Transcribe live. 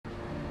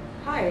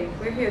Hi,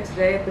 we're here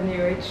today at the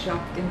New Age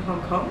shop in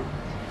Hong Kong,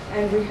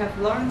 and we have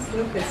Laurence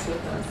Lucas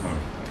with us.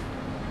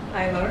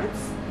 Hi,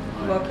 Laurence.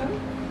 Hi.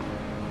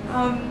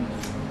 Welcome.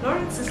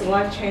 Laurence is a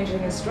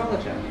life-changing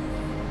astrologer,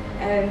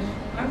 and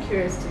I'm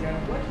curious to know,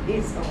 what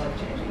is a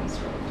life-changing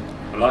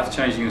astrologer? A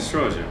life-changing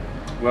astrologer?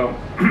 Well,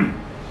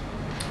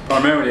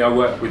 primarily I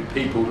work with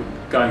people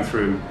going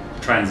through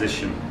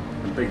transition,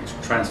 a big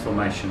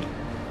transformation.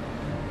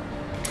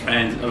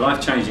 And a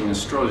life-changing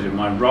astrologer,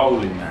 my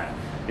role in that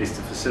is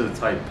to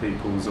facilitate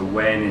people's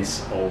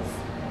awareness of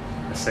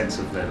a sense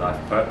of their life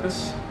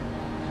purpose,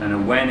 an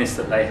awareness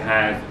that they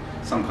have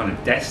some kind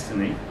of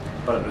destiny,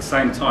 but at the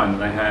same time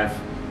they have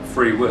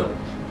free will.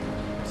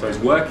 So it's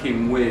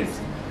working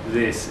with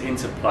this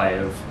interplay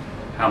of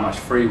how much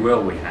free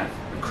will we have,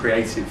 a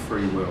creative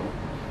free will,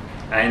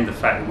 and the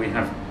fact that we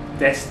have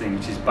destiny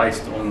which is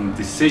based on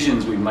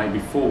decisions we made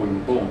before we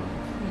were born.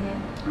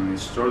 Mm-hmm. And the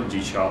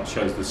astrology chart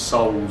shows the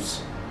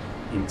soul's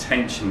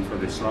intention for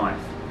this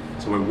life.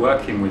 So we're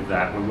working with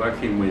that, we're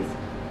working with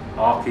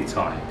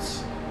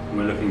archetypes, and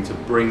we're looking to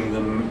bring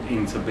them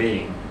into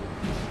being.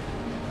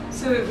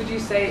 So would you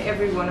say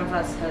every one of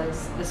us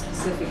has a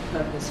specific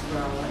purpose for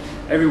our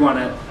life? Every one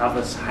of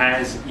us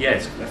has,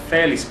 yes, a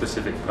fairly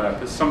specific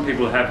purpose. Some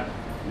people have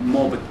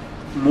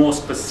more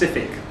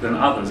specific than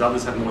others.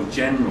 Others have more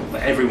general,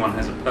 but everyone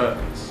has a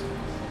purpose.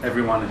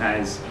 Everyone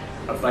has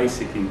a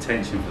basic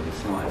intention for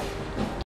this life.